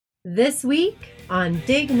This week on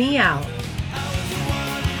Dig Me Out.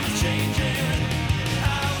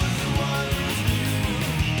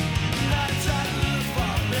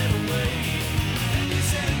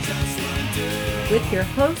 With your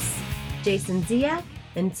hosts, Jason Ziak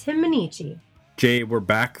and Tim Minichi. Jay, we're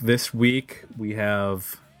back this week. We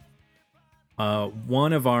have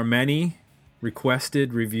one of our many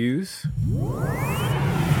requested reviews.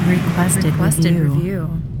 Requested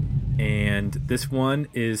review. And this one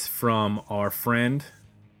is from our friend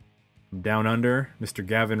from Down Under, Mr.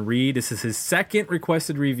 Gavin Reed. This is his second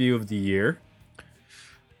requested review of the year.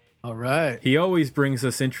 All right. He always brings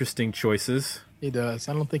us interesting choices. He does.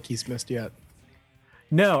 I don't think he's missed yet.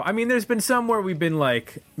 No, I mean, there's been some where we've been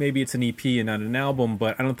like, maybe it's an EP and not an album,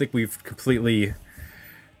 but I don't think we've completely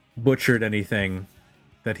butchered anything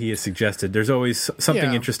that he has suggested. There's always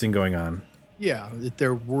something interesting going on. Yeah,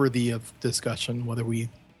 they're worthy of discussion, whether we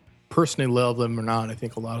personally love them or not. I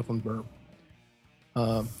think a lot of them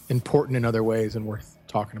are important in other ways and worth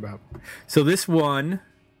talking about. So this one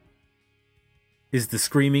is the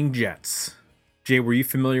Screaming Jets. Jay, were you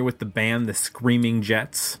familiar with the band The Screaming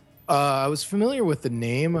Jets? I was familiar with the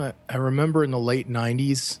name. I remember in the late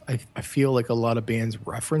 90s, I feel like a lot of bands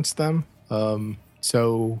referenced them.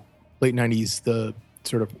 So late 90s, the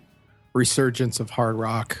sort of resurgence of hard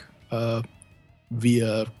rock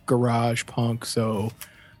via garage punk. So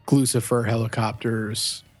Glucifer,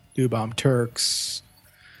 Helicopters, New Bomb Turks,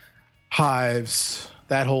 Hives,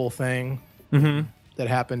 that whole thing that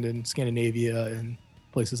happened in Scandinavia and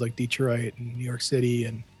places like Detroit and New York City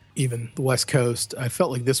and even the West Coast. I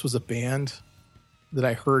felt like this was a band that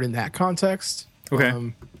I heard in that context.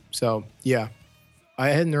 Okay. So, yeah. I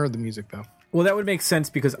hadn't heard the music, though. Well, that would make sense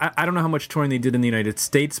because I don't know how much touring they did in the United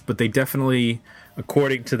States, but they definitely,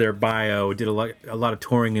 according to their bio, did a lot of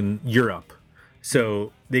touring in Europe.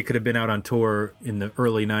 So they could have been out on tour in the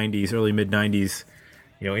early 90s, early mid-90s,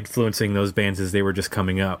 influencing those bands as they were just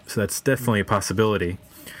coming up. So that's definitely a possibility.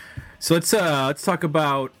 So let's talk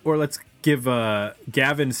about, or let's give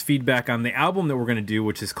Gavin's feedback on the album that we're going to do,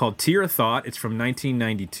 which is called Tear of Thought. It's from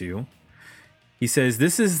 1992. He says,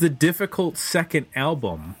 this is the difficult second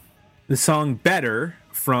album. The song Better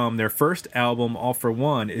from their first album, All for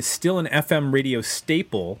One, is still an FM radio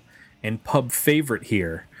staple and pub favorite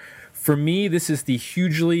here. For me, this is the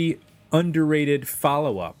hugely underrated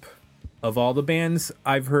follow-up. Of all the bands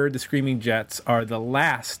I've heard, the Screaming Jets are the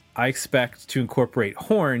last I expect to incorporate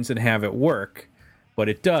horns and have it work. But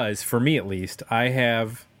it does, for me at least. I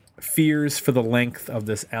have fears for the length of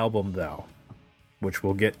this album, though, which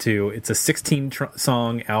we'll get to. It's a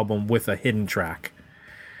 16-song album with a hidden track.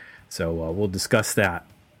 So we'll discuss that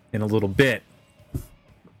in a little bit.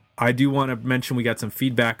 I do want to mention we got some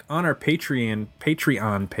feedback on our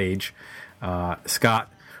Patreon page.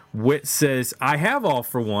 Scott Witt says, I have All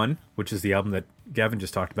for One, which is the album that Gavin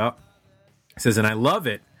just talked about. He says, and I love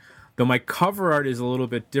it, though my cover art is a little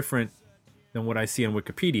bit different than what I see on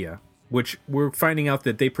Wikipedia, which we're finding out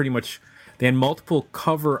that they had multiple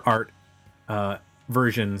cover art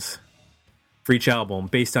versions for each album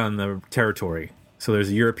based on the territory. So there's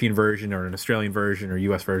a European version or an Australian version or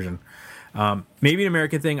US version. Maybe an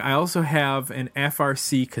American thing. I also have an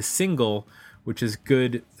FRC single, which is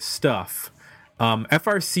good stuff.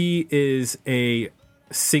 FRC is a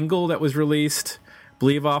single that was released, I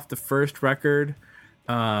believe, off the first record.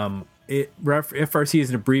 FRC is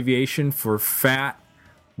an abbreviation for Fat,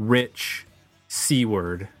 Rich,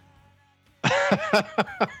 C-word.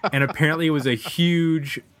 And apparently it was a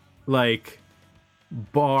huge,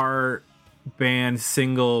 bar band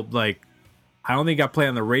single. I don't think it got played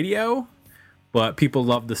on the radio, but people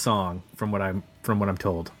loved the song from what I'm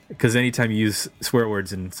told. Because anytime you use swear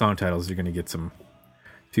words in song titles, you're going to get some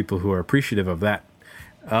people who are appreciative of that.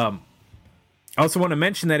 I also want to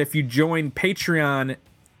mention that if you join Patreon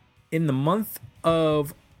in the month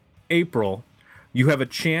of April, you have a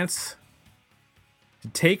chance to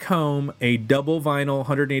take home a double vinyl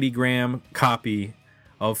 180-gram copy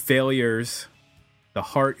of Failures, The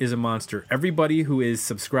Heart is a Monster. Everybody who is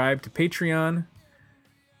subscribed to Patreon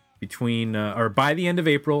by the end of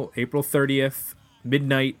April 30th,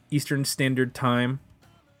 midnight Eastern Standard Time,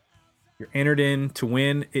 you're entered in to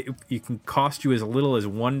win. It can cost you as little as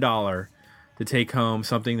 $1 to take home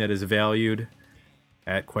something that is valued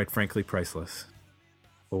at, quite frankly, priceless,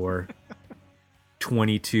 or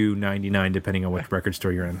 $22.99 depending on which record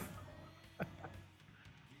store you're in.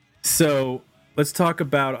 So let's talk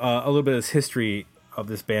about a little bit of this history of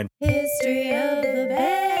this band. History of the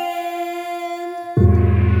band.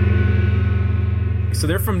 So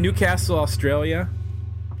they're from Newcastle, Australia,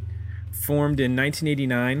 formed in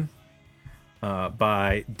 1989.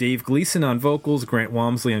 by Dave Gleason on vocals, Grant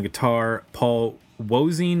Walmsley on guitar, Paul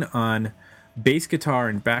Wozing on bass guitar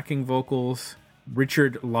and backing vocals,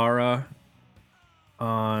 Richard Lara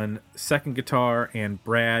on second guitar, and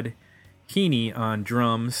Brad Heaney on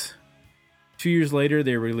drums. 2 years later,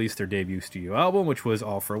 they released their debut studio album, which was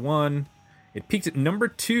All for One. It peaked at number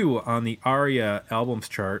 2 on the ARIA albums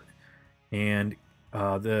chart, and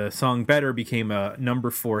the song Better became a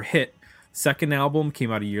number 4 hit. Second album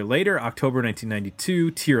came out a year later, October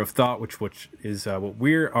 1992, Tear of Thought, which is what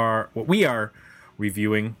we are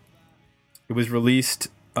reviewing. It was released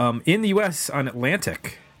in the U.S. on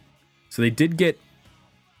Atlantic, so they did get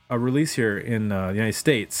a release here in the United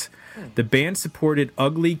States. The band supported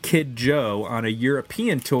Ugly Kid Joe on a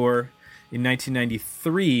European tour in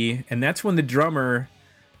 1993, and that's when the drummer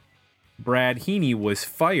Brad Heaney was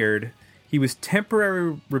fired. He was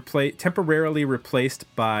temporarily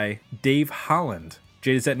replaced by Dave Holland.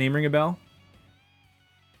 Jay, does that name ring a bell?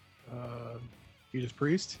 Judas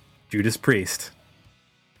Priest? Judas Priest.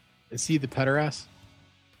 Is he the pederast?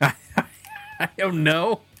 I don't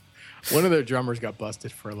know. One of their drummers got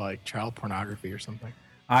busted for like child pornography or something.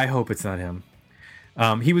 I hope it's not him.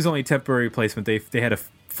 He was only a temporary replacement. They had a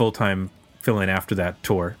full-time fill-in after that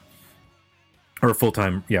tour. Or a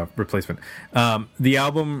full-time, replacement. The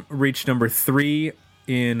album reached number 3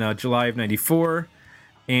 in July of 94.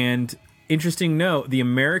 And interesting note, the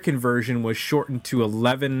American version was shortened to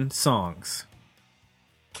 11 songs.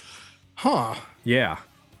 Huh. Yeah.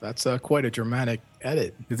 That's quite a dramatic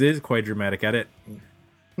edit. It is quite a dramatic edit.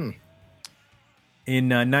 In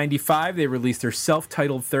 95, they released their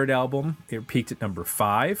self-titled third album. It peaked at number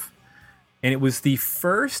 5. And it was the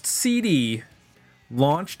first CD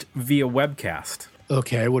launched via webcast.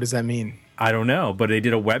 Okay, what does that mean? I don't know, but they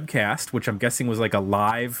did a webcast, which I'm guessing was like a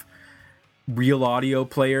live real audio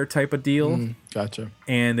player type of deal. Gotcha.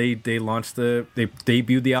 And they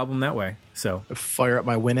debuted the album that way. So fire up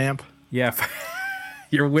my Winamp. Yeah,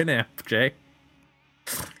 your Winamp, Jay.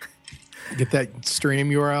 Get that stream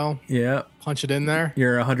URL. Yeah. Punch it in there.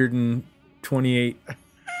 Your 128.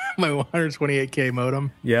 My 128K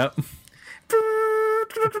modem. Yep.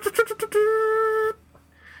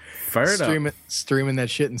 Fire it up. Streaming that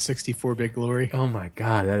shit in 64-bit glory. Oh my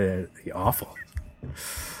god, that is awful.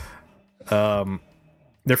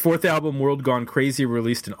 Their fourth album, World Gone Crazy,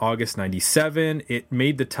 released in August 97. It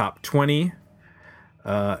made the top 20.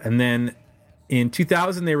 And then in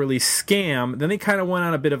 2000, they released Scam. Then they kind of went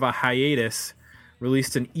on a bit of a hiatus,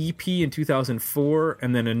 released an EP in 2004,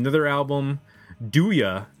 and then another album,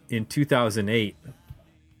 Dooya, in 2008.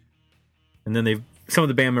 And then some of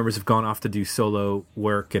the band members have gone off to do solo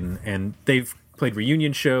work, and they've played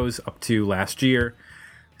reunion shows up to last year.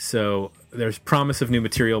 So there's promise of new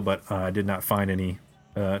material, but I did not find any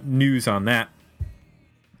news on that.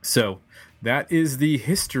 So that is the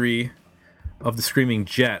history of the Screaming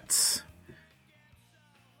Jets.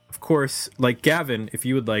 Of course, like Gavin, if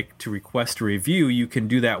you would like to request a review, you can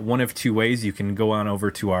do that one of two ways. You can go on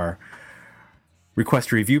over to our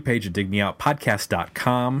request a review page at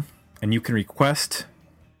digmeoutpodcast.com, and you can request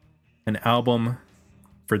an album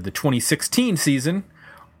for the 2016 season,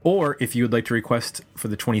 or if you would like to request for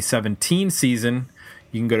the 2017 season,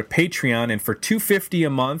 you can go to Patreon, and for $2.50 a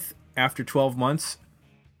month after 12 months,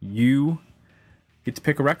 you get to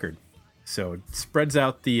pick a record. So it spreads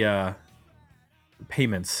out the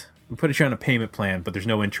payments. We put you on a payment plan, but there's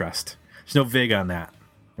no interest. There's no VIG on that. You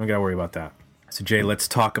don't got to worry about that. So Jay, let's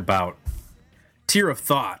talk about Tear of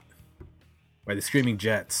Thought by the Screaming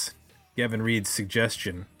Jets. Gavin Reed's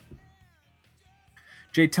suggestion.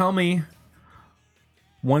 Jay, tell me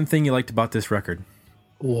one thing you liked about this record.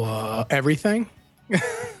 Everything.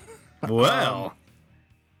 Well,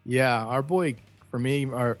 yeah, our boy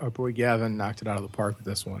Gavin knocked it out of the park with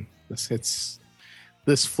this one.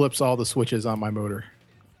 This flips all the switches on my motor.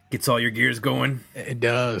 Gets all your gears going. It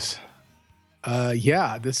does.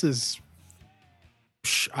 Yeah, this is.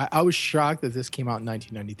 I was shocked that this came out in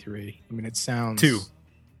 1993. I mean, it sounds. Two.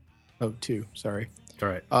 Sorry. All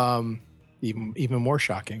right. Even more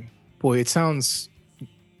shocking. Boy, it sounds.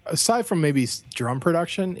 Aside from maybe drum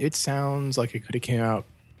production, it sounds like it could have came out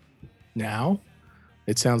now.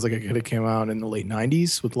 It sounds like it could have came out in the late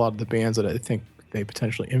 90s with a lot of the bands that I think they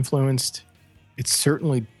potentially influenced. It's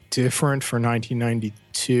certainly different for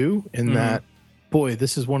 1992 in that, boy,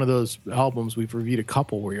 this is one of those albums we've reviewed a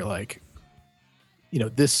couple where you're like,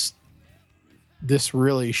 this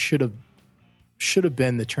really should have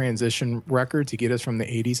been the transition record to get us from the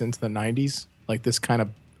 80s into the 90s. Like this kind of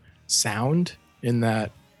sound in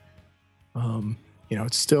that,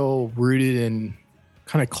 it's still rooted in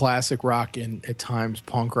kind of classic rock and at times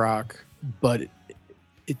punk rock, but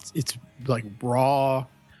it's like raw.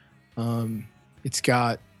 It's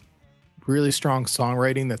got really strong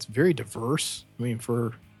songwriting that's very diverse. I mean,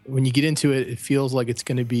 for when you get into it, it feels like it's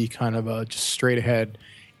going to be kind of a just straight ahead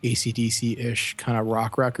AC/DC-ish kind of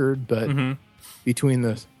rock record, but between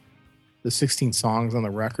the 16 songs on the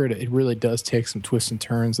record, it really does take some twists and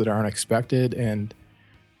turns that aren't expected and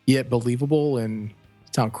yet believable and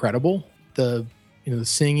sound credible. The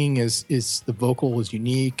singing is the vocal is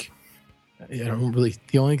unique. I don't really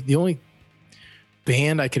the only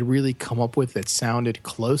band I could really come up with that sounded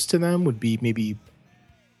close to them would be maybe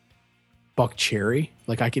Buckcherry.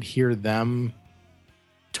 Like I could hear them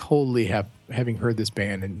totally having heard this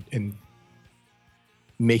band and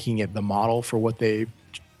making it the model for what they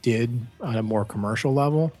did on a more commercial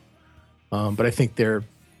level. But I think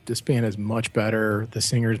this band is much better. The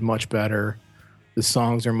singer is much better. The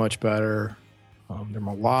songs are much better. They're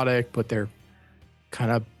melodic, but they're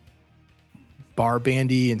kind of bar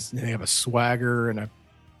bandy, and they have a swagger and a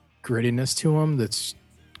grittiness to them that's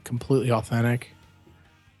completely authentic.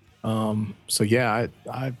 So yeah,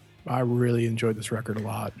 I really enjoyed this record a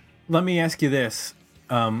lot. Let me ask you this.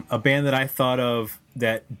 A band that I thought of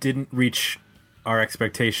that didn't reach our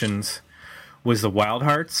expectations was the Wild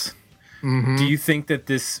Hearts. Mm-hmm. Do you think that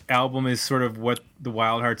this album is sort of what the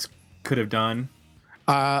Wild Hearts could have done?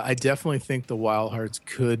 I definitely think the Wild Hearts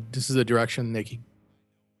could. This is a direction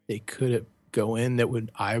they could go in that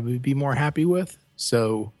I would be more happy with.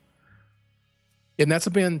 So, and that's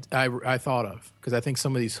a band I thought of because I think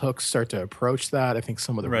some of these hooks start to approach that. I think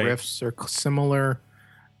some of the riffs are similar,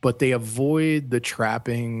 but they avoid the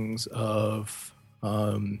trappings of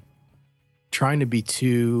trying to be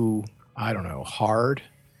too, I don't know, hard.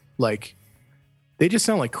 Like they just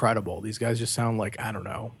sound like credible. These guys just sound like, I don't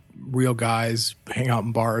know, real guys hang out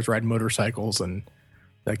in bars, ride motorcycles, and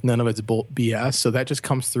like none of it's BS. So that just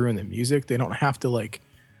comes through in the music. They don't have to like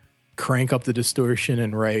crank up the distortion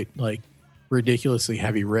and write like ridiculously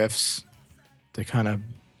heavy riffs to kind of,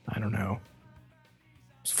 I don't know,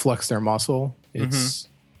 flex their muscle. It's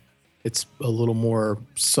a little more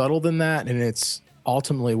subtle than that, and it's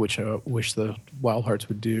ultimately, which I wish the Wild Hearts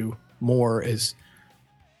would do more, is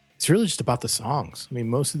it's really just about the songs. I mean,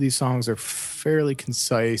 most of these songs are fairly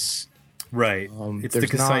concise. Right. It's the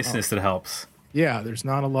conciseness that helps. Yeah, there's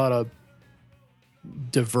not a lot of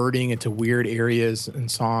diverting into weird areas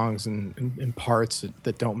and songs and parts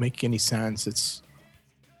that don't make any sense. It's,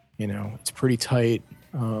 it's pretty tight.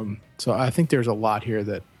 So I think there's a lot here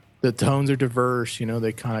that the tones are diverse.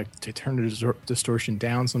 They kind of turn the distortion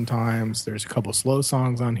down sometimes. There's a couple slow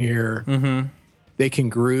songs on here. Mm-hmm. They can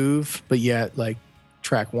groove, but yet like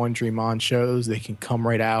track one Dream On shows, they can come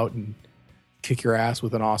right out and kick your ass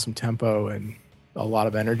with an awesome tempo and a lot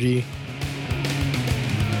of energy.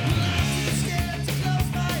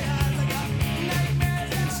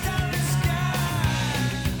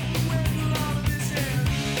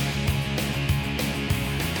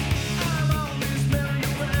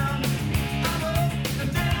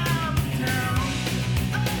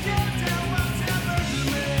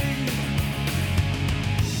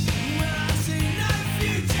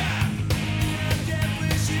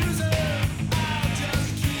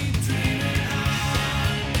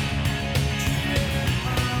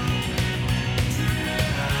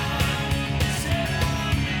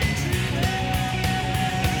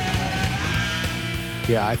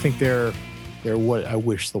 Yeah, I think they're what I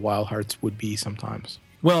wish the Wild Hearts would be sometimes.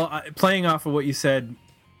 Well, playing off of what you said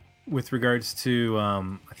with regards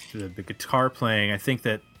to the guitar playing, I think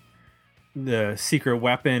that the Secret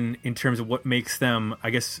Weapon, in terms of what makes them, I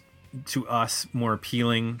guess, to us more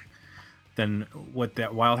appealing than what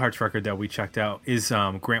that Wild Hearts record that we checked out is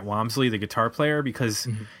Grant Walmsley, the guitar player, because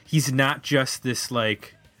he's not just this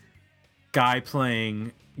like guy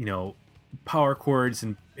playing, power chords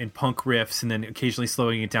and punk riffs and then occasionally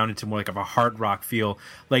slowing it down into more like of a hard rock feel.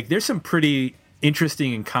 Like there's some pretty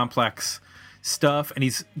interesting and complex stuff, and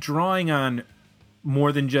he's drawing on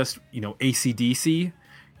more than just AC/DC.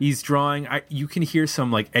 He's drawing. You can hear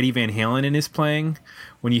some like Eddie Van Halen in his playing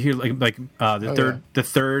when you hear the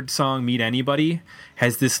third song, Meet Anybody,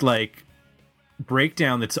 has this like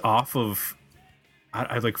breakdown that's off of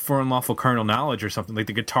I like For Unlawful Carnal Knowledge or something. Like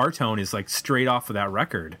the guitar tone is like straight off of that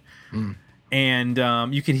record. And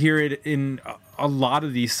you can hear it in a lot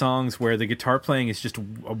of these songs where the guitar playing is just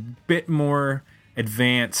a bit more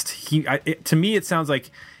advanced. To me, it sounds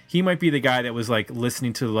like he might be the guy that was like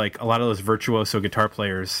listening to like a lot of those virtuoso guitar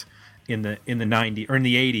players in the 90s or in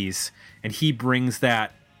the 80s, and he brings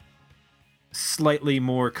that slightly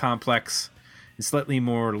more complex and slightly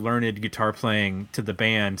more learned guitar playing to the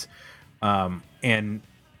band. And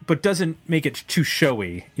but doesn't make it too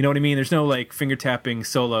showy. You know what I mean? There's no like finger tapping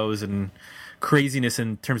solos and craziness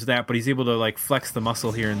in terms of that, but he's able to like flex the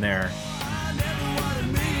muscle here and there.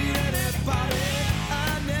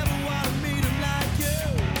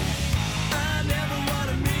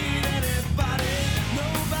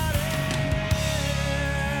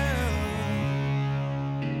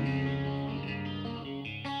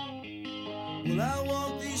 Well, I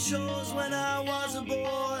walked these shores when I was a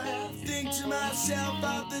boy. Think to myself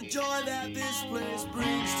of the joy that this place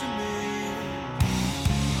brings to me.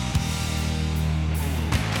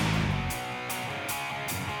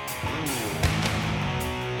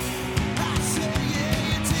 I said, yeah,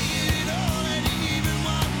 you're taking it all and you even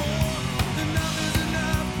want more. Enough is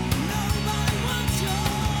enough. Nobody wants you.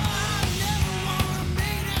 I never want to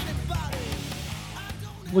meet anybody.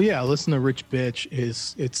 Well, yeah, listen to Rich Bitch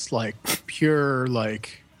it's like pure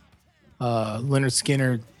like Leonard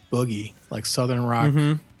Skinner boogie, like Southern rock.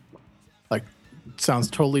 Like sounds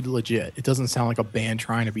totally legit. It doesn't sound like a band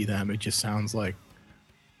trying to be them. It just sounds like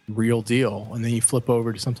real deal. And then you flip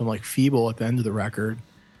over to something like Feeble at the end of the record,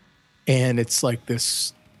 and it's like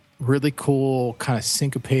this really cool kind of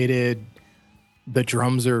syncopated. The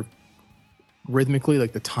drums are rhythmically,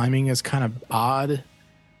 like the timing is kind of odd,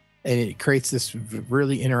 and it creates this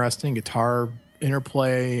really interesting guitar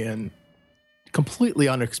interplay and completely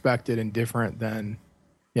unexpected and different than,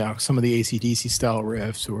 you know, some of the AC/DC style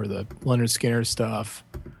riffs or the Leonard Skinner stuff,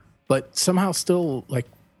 but somehow still like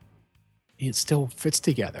it still fits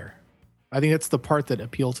together. I think that's the part that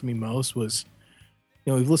appealed to me most was,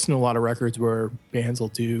 you know, we've listened to a lot of records where bands will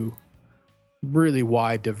do really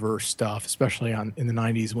wide, diverse stuff, especially in the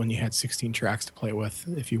 90s when you had 16 tracks to play with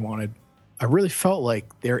if you wanted. I really felt like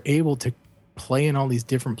they're able to play in all these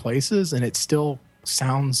different places and it still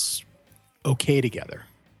sounds okay together.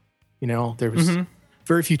 You know, there was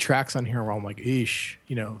very few tracks on here where I'm like, eesh,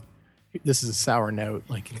 you know, this is a sour note.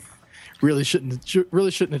 Like, really shouldn't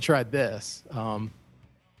have tried this. And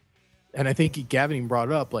I think Gavin brought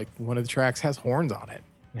it up, like one of the tracks has horns on it.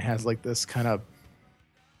 It has like this kind of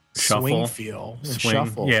swing feel and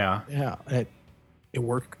shuffle. Yeah. And it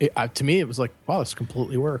worked. To me, it was like, wow, this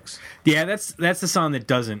completely works. Yeah, that's the song that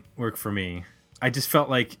doesn't work for me. I just felt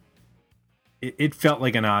like it felt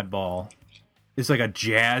like an oddball. It's like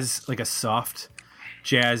a soft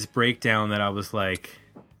jazz breakdown that I was like,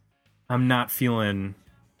 I'm not feeling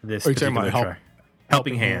this particular track.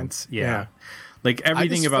 Helping Hands. Yeah. Like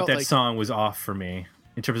everything about that song was off for me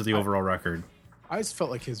in terms of the overall record. I just felt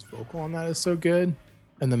like his vocal on that is so good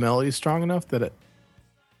and the melody is strong enough that it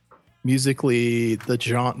musically the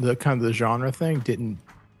kind of the genre thing didn't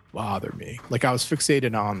bother me. Like I was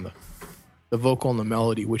fixated on the vocal and the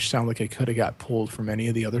melody, which sound like it could have got pulled from any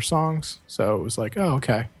of the other songs. So it was like, oh,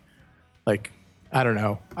 okay. Like, I don't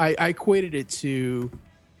know. I equated it to,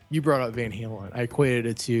 you brought up Van Halen. I equated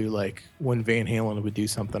it to like when Van Halen would do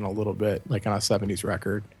something a little bit, like on a 70s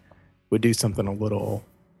record, would do something a little,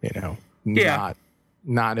 you know,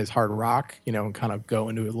 not as hard rock, you know, and kind of go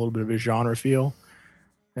into a little bit of a genre feel.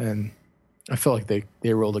 And I feel like they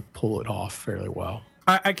were able to pull it off fairly well.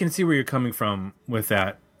 I can see where you're coming from with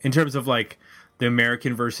that. In terms of like the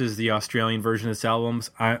American versus the Australian version of this albums,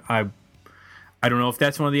 I don't know if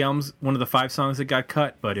that's one of the albums, one of the 5 songs that got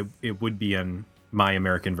cut, but it would be in my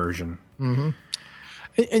American version. Mm-hmm.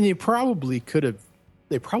 And they probably could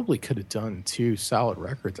have done 2 solid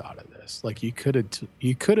records out of this. Like you could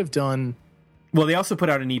have done. Well, they also put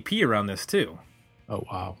out an EP around this too. Oh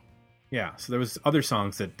wow. Yeah, so there was other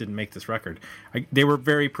songs that didn't make this record. They were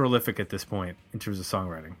very prolific at this point in terms of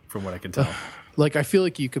songwriting, from what I can tell. Like, I feel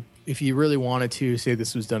like you could, if you really wanted to, say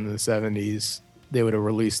this was done in the 70s, they would have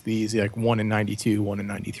released these, like one in 92, one in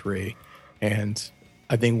 93. And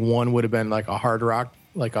I think one would have been like a hard rock,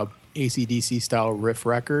 like a AC/DC style riff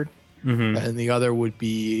record. Mm-hmm. And the other would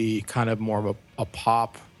be kind of more of a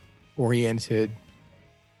pop-oriented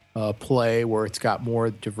play where it's got more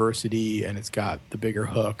diversity and it's got the bigger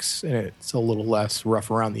hooks and it's a little less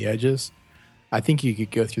rough around the edges. I think you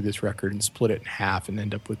could go through this record and split it in half and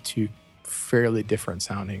end up with 2 fairly different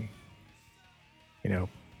sounding, you know,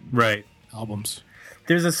 right, albums.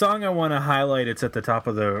 There's a song I want to highlight. It's at the top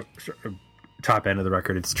end of the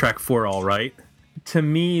record. It's track 4, All Right. To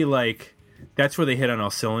me, like, that's where they hit on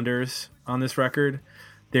all cylinders on this record.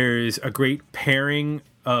 There's a great pairing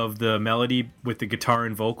of the melody with the guitar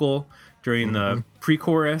and vocal during the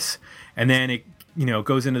pre-chorus, and then it, you know,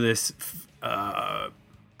 goes into this I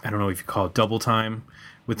don't know if you call it double time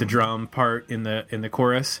with the drum part in the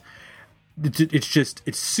chorus.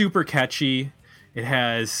 It's super catchy. It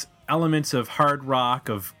has elements of hard rock,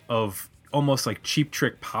 of almost like Cheap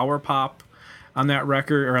Trick power pop on that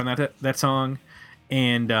record or on that song,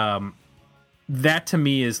 And that to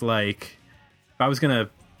me is like, if I was going to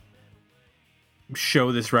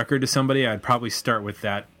show this record to somebody, I'd probably start with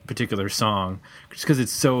that particular song just because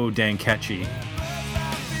it's so dang catchy.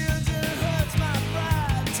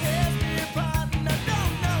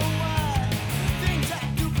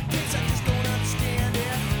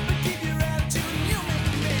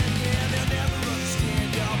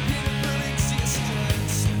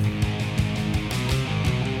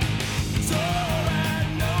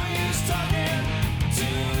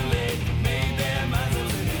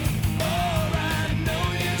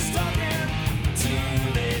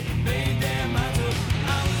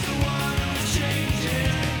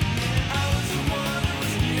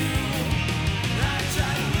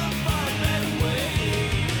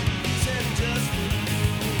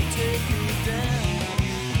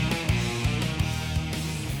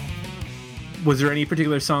 Was there any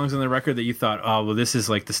particular songs on the record that you thought, oh, well, this is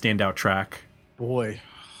like the standout track? Boy,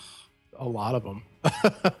 a lot of them.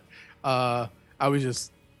 I was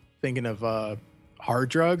just thinking of Hard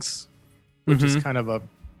Drugs, which is kind of a,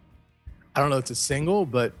 I don't know if it's a single,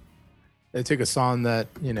 but they took a song that,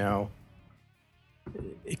 you know,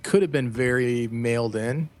 it could have been very mailed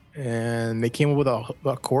in, and they came up with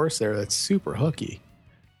a chorus there that's super hooky.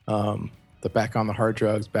 The back on the hard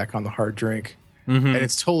drugs, back on the hard drink. And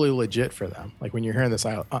it's totally legit for them. Like when you're hearing this,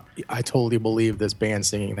 I totally believe this band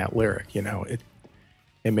singing that lyric. You know, it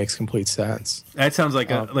makes complete sense. That sounds like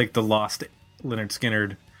like the lost Leonard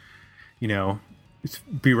Skinner. You know,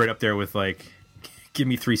 be right up there with like, give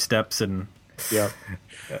me 3 steps and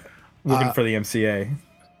working for the MCA.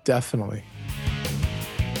 Definitely.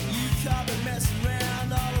 You caught me messing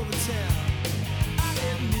around all over town. I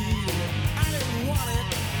didn't need it. I didn't want it.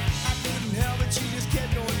 I couldn't help it. She just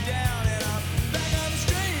kept going down, and I'm back on the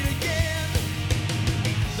street again.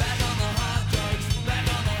 Back on the hot drugs, back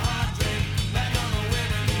on the hot drink, back on the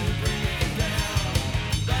women who bring it down.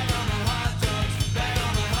 Back on the hot drugs, back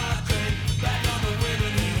on the hot drink, back on the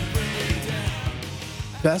women who bring it down.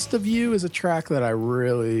 Best of You is a track that I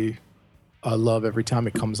really love every time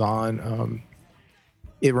it comes on.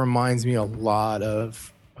 It reminds me a lot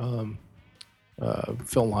of Phil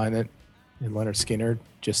Lynott and Leonard Skinner.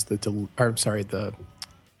 Just the Thin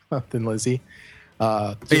Lizzy.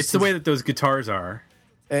 It's the way that those guitars are,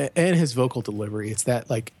 and his vocal delivery. It's that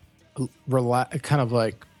like kind of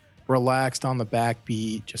like relaxed on the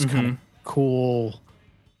backbeat, just kind of cool,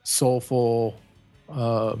 soulful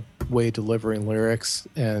way of delivering lyrics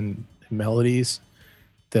and melodies.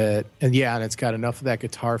 And it's got enough of that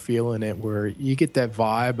guitar feel in it where you get that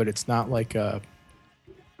vibe, but it's not like a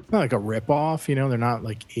rip off. You know, they're not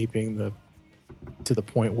like aping to the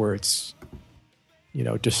point where it's, you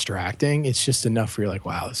know, distracting. It's just enough where you're like,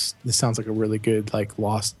 wow, this sounds like a really good like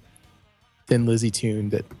lost Thin Lizzy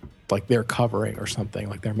tune that like they're covering or something,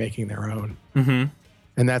 like they're making their own.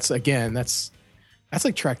 And that's like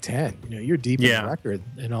track 10. You know, you're deep in the record,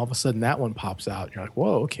 and all of a sudden that one pops out. You're like,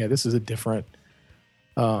 whoa, okay, this is a different.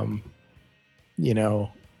 You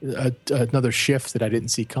know, another shift that I didn't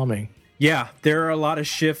see coming. Yeah, there are a lot of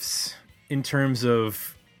shifts in terms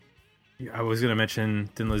of. I was going to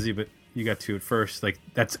mention Thin Lizzy, but you got to it first. Like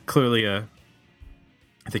that's clearly I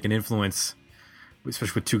think an influence,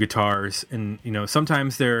 especially with 2 guitars. And you know,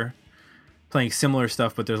 sometimes they're playing similar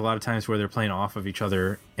stuff, but there's a lot of times where they're playing off of each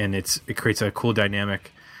other, and it creates a cool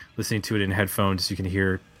dynamic. Listening to it in headphones, you can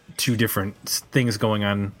hear 2 different things going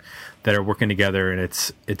on that are working together, and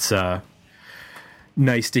it's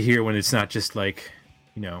nice to hear when it's not just like,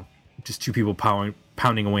 you know, just 2 people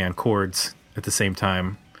pounding away on chords at the same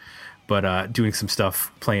time, but doing some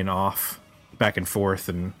stuff, playing off back and forth.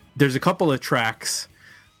 And there's a couple of tracks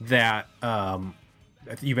that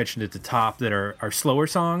you mentioned at the top that are slower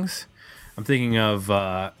songs. I'm thinking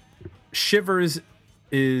of Shivers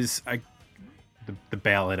is the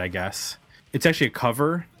ballad, I guess. It's actually a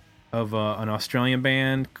cover of an Australian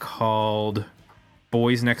band called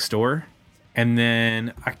Boys Next Door. And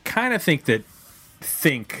then I kind of think that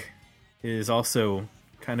Think is also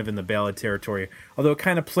kind of in the ballad territory, although it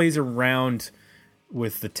kind of plays around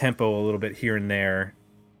with the tempo a little bit here and there.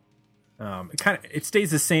 It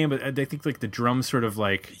stays the same, but I think like the drums sort of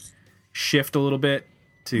like shift a little bit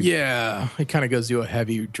to it kind of goes to a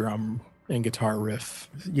heavy drum and guitar riff.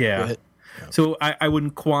 Yeah. So I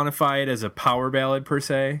wouldn't quantify it as a power ballad per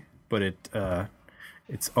se, but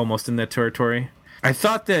it's almost in that territory. I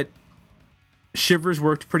thought that Shivers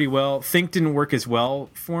worked pretty well. Think didn't work as well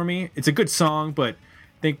for me. It's a good song, but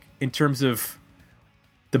I think in terms of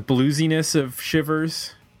the bluesiness of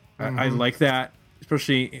Shivers, I like that,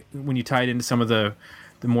 especially when you tie it into some of the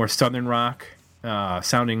more southern rock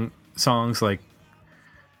sounding songs like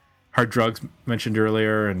Hard Drugs mentioned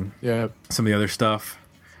earlier, and Yeah. some of the other stuff.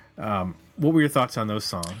 What were your thoughts on those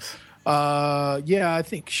songs? Yeah, I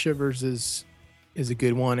think Shivers is a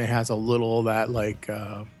good one. It has a little of that like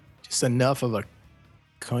just enough of a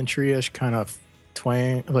country-ish kind of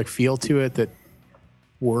twang, like feel to it that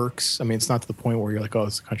works. I mean, it's not to the point where you're like, oh,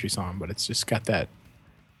 it's a country song, but it's just got that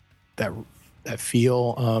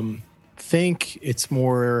feel. Think it's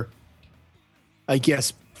more, I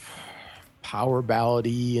guess, power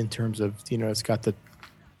ballady in terms of, you know, it's got the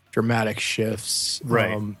dramatic shifts.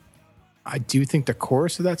 Right. I do think the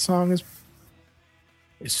chorus of that song is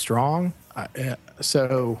strong. It's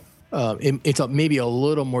maybe a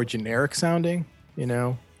little more generic sounding, you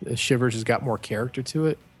know. Shivers has got more character to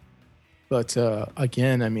it. But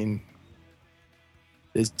again, I mean,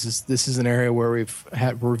 this is an area where we've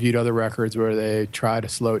reviewed other records where they try to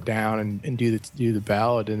slow it down and do the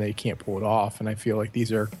ballad, and they can't pull it off. And I feel like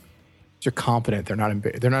these are competent. They're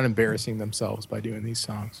not embarrassing themselves by doing these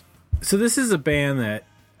songs. So this is a band that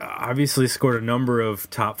obviously scored a number of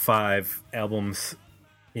top 5 albums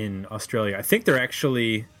in Australia. I think their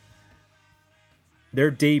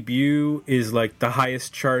debut is like the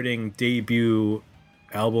highest charting debut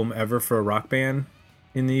album ever for a rock band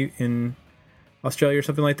in Australia or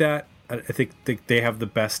something like that. I think they have the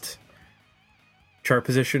best chart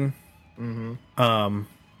position. Mm-hmm. I'll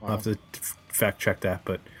have to fact check that,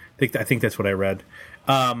 but I think that's what I read.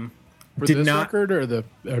 For this record or the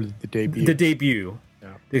debut? The debut.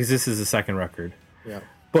 Yeah. Because this is the second record. Yeah.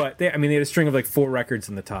 But they had a string of like 4 records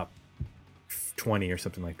in the top 20 or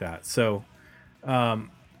something like that. So,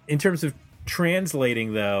 in terms of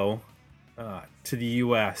translating though, to the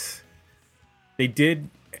U.S., they did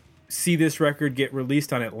see this record get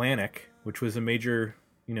released on Atlantic, which was a major,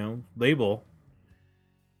 you know, label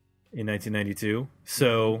in 1992.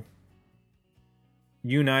 So,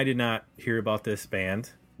 you and I did not hear about this band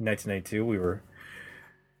in 1992. We were,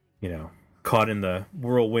 you know, caught in the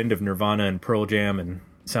whirlwind of Nirvana and Pearl Jam and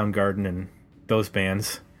Soundgarden and those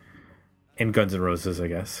bands, and Guns N' Roses, I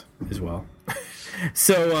guess, as well.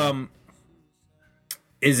 So,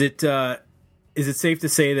 is it safe to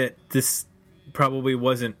say that this probably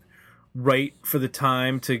wasn't right for the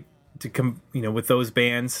time to with those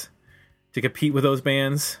bands, to compete with those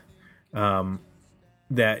bands?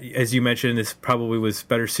 That, as you mentioned, this probably was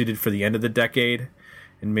better suited for the end of the decade,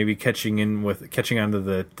 and maybe catching onto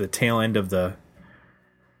the tail end of the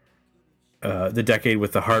decade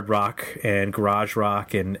with the hard rock and garage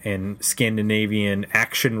rock and Scandinavian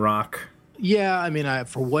action rock. Yeah, I mean,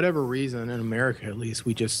 for whatever reason, in America at least,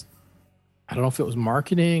 I don't know if it was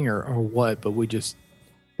marketing or what, but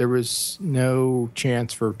there was no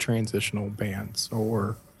chance for transitional bands,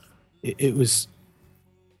 or it was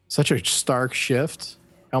such a stark shift.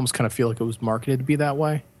 I almost kind of feel like it was marketed to be that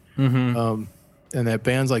way. Mm-hmm. And that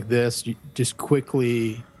bands like this, just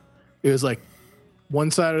quickly, it was like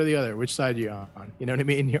one side or the other. Which side are you on? You know what I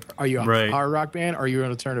mean? Are you a hard rock band? Or are you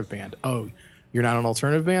an alternative band? Oh, you're not an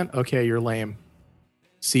alternative band? Okay, you're lame.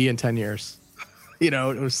 See you in 10 years. You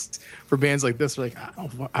know, it was for bands like this, like,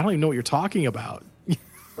 I don't even know what you're talking about.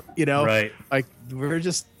 You know? Right. Like,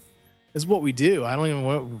 this is what we do. I don't even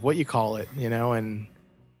know what you call it, you know? And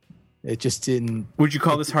it just didn't. Would you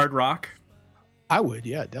call this hard rock? I would,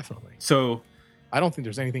 yeah, definitely. So I don't think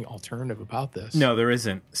there's anything alternative about this. No, there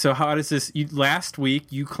isn't. So how does this? Last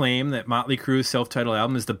week you claimed that Motley Crue's self-titled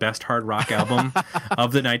album is the best hard rock album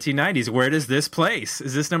of the 1990s. Where does this place?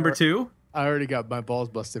 Is this number 2? I already got my balls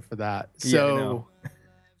busted for that. Yeah, So,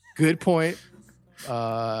 good point.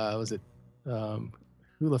 Was it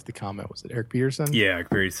who left the comment? Was it Eric Peterson? Yeah, Eric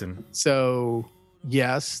Peterson. So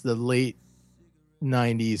yes, the late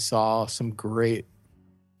 90s saw some great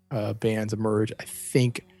bands emerge. I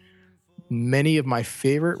think many of my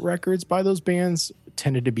favorite records by those bands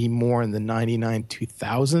tended to be more in the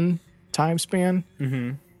 99-2000 time span.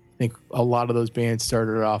 Mm-hmm. I think a lot of those bands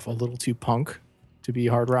started off a little too punk to be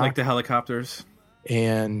hard rock. Like the Helicopters.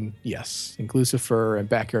 And yes, Lucifer and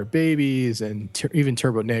Backyard Babies and even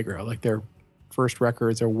Turbo Negro. Like their first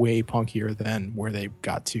records are way punkier than where they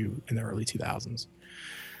got to in the early 2000s.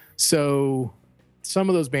 So some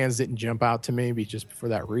of those bands didn't jump out to me just for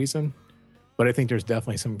that reason. But I think there's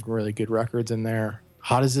definitely some really good records in there.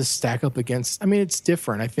 How does this stack up against? I mean, it's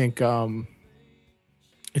different. I think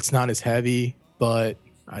it's not as heavy, but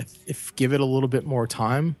if give it a little bit more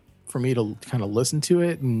time for me to kind of listen to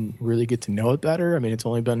it and really get to know it better. I mean, it's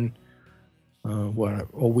only been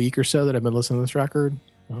a week or so that I've been listening to this record.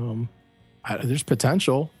 There's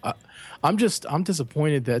potential. I'm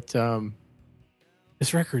disappointed that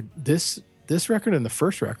this record and the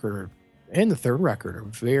first record and the third record are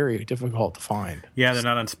very difficult to find. Yeah, they're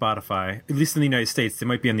not on Spotify. At least in the United States, they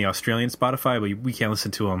might be on the Australian Spotify, but we can't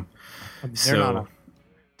listen to them. They're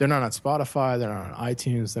not on Spotify. They're not on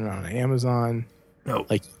iTunes. They're not on Amazon. No.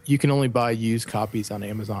 Like, you can only buy used copies on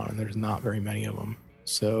Amazon, and there's not very many of them.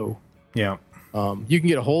 So Yeah. you can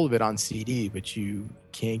get a hold of it on CD, but you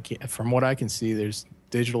can't get. From what I can see, there's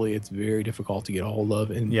digitally, it's very difficult to get a hold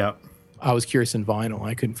of. And Yeah. I was curious in vinyl.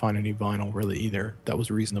 I couldn't find any vinyl really either that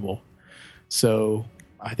was reasonable. So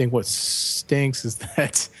I think what stinks is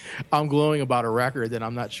that I'm glowing about a record that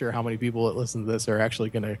I'm not sure how many people that listen to this are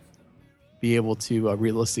actually going to be able to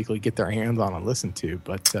realistically get their hands on and listen to.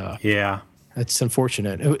 But Yeah. it's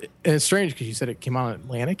unfortunate. And it's strange because you said it came out in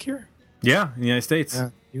Atlantic here. Yeah, in the United States.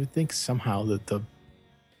 You would think somehow that the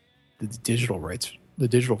digital rights, the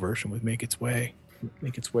digital version would make its way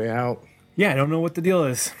out. Yeah, I don't know what the deal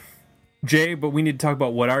is, Jay, but we need to talk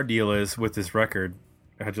about what our deal is with this record.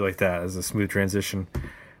 How'd you like that as a smooth transition?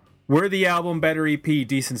 Worthy album, better EP,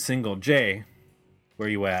 decent single. Jay, where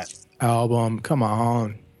you at? Album, come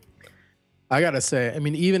on. I gotta say, I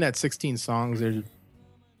mean, even at 16 songs,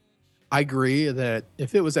 I agree that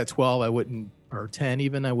if it was at 12, I wouldn't, or 10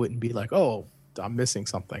 even, I wouldn't be like, oh, I'm missing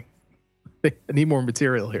something. I need more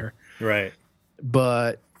material here. Right.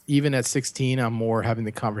 But even at 16, I'm more having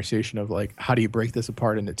the conversation of like, how do you break this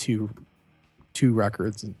apart into two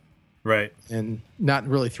records Right. and not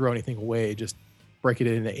really throw anything away, just break it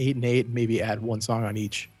into 8 and 8 and maybe add one song on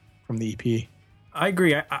each from the EP. I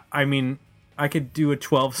agree. I mean, I could do a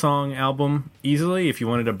 12-song album easily if you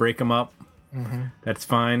wanted to break them up. Mm-hmm. That's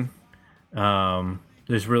fine.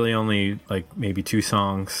 There's really only like maybe 2 or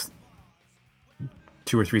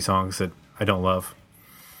 3 songs that I don't love.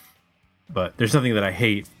 But there's nothing that I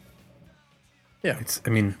hate. Yeah.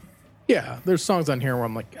 Yeah, there's songs on here where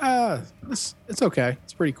I'm like, it's okay.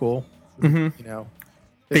 It's pretty cool. Mm-hmm. You know,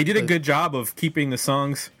 They did a good job of keeping the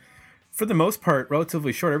songs, for the most part,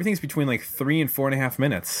 relatively short. Everything's between like 3 and 4.5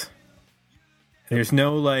 minutes. There's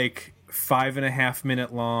no like 5.5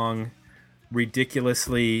 minute long,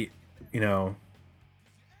 ridiculously,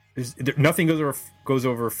 nothing goes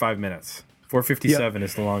over 5 minutes. 4:57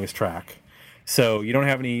 is the longest track. So you don't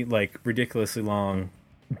have any like ridiculously long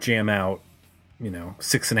jam out,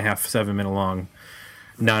 6.5, 7 minute long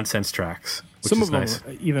nonsense tracks. Which some is of nice.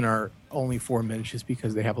 them even are only 4 minutes just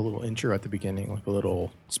because they have a little intro at the beginning, like a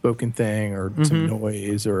little spoken thing or some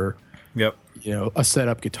noise or Yep. A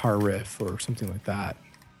setup guitar riff or something like that.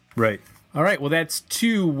 Right. All right. Well, that's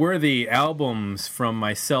 2 worthy albums from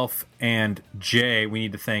myself and Jay. We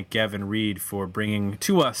need to thank Gavin Reed for bringing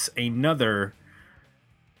to us another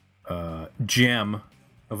gem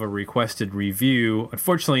of a requested review.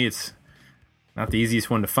 Unfortunately, it's not the easiest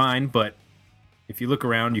one to find, but if you look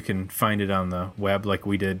around, you can find it on the web like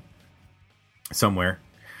we did somewhere.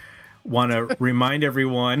 Want to remind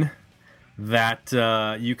everyone that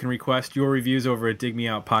you can request your reviews over at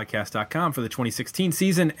digmeoutpodcast.com for the 2016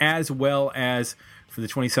 season, as well as for the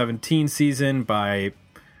 2017 season by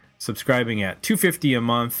subscribing at $2.50 a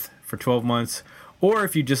month for 12 months. Or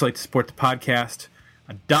if you'd just like to support the podcast,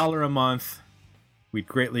 $1 a month. We'd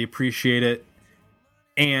greatly appreciate it.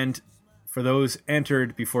 And for those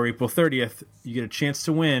entered before April 30th, you get a chance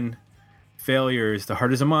to win Failures, The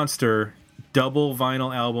Heart is a Monster, double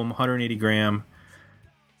vinyl album, 180 gram.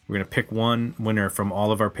 We're going to pick one winner from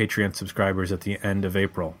all of our Patreon subscribers at the end of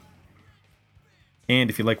April. And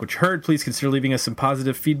if you like what you heard, please consider leaving us some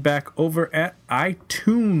positive feedback over at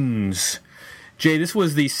iTunes. Jay, this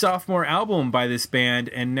was the sophomore album by this band,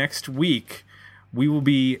 and next week we will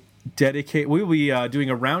be doing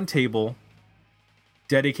a roundtable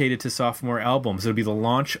dedicated to sophomore albums. It'll be the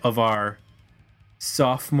launch of our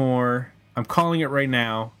sophomore, I'm calling it right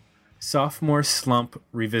now, Sophomore Slump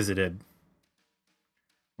Revisited,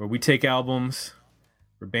 where we take albums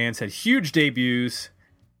where bands had huge debuts,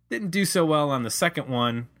 didn't do so well on the second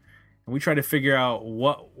one, and we try to figure out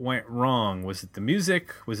what went wrong. Was it the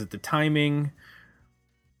music? Was it the timing?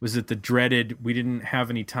 Was it the dreaded, we didn't have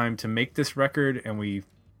any time to make this record and we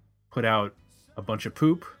put out a bunch of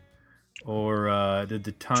poop? Or did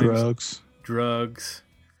the times... Drugs.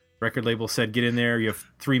 Record label said, get in there, you have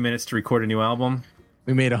 3 minutes to record a new album.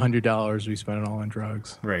 We made $100. We spent it all on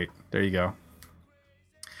drugs. Right. There you go.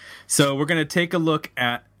 So we're going to take a look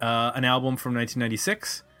at an album from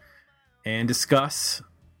 1996 and discuss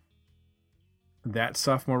that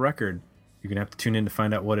sophomore record. You're going to have to tune in to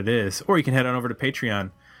find out what it is. Or you can head on over to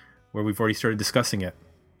Patreon, where we've already started discussing it.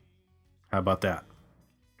 How about that?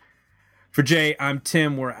 For Jay, I'm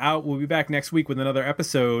Tim. We're out. We'll be back next week with another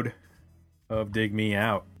episode of Dig Me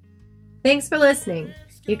Out. Thanks for listening.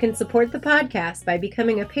 You can support the podcast by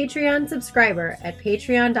becoming a Patreon subscriber at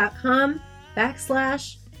patreon.com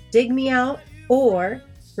 /digmeout or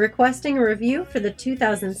requesting a review for the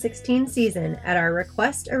 2016 season at our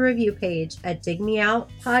Request a Review page at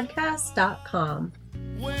digmeoutpodcast.com.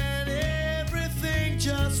 When everything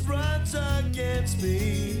just runs against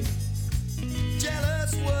me.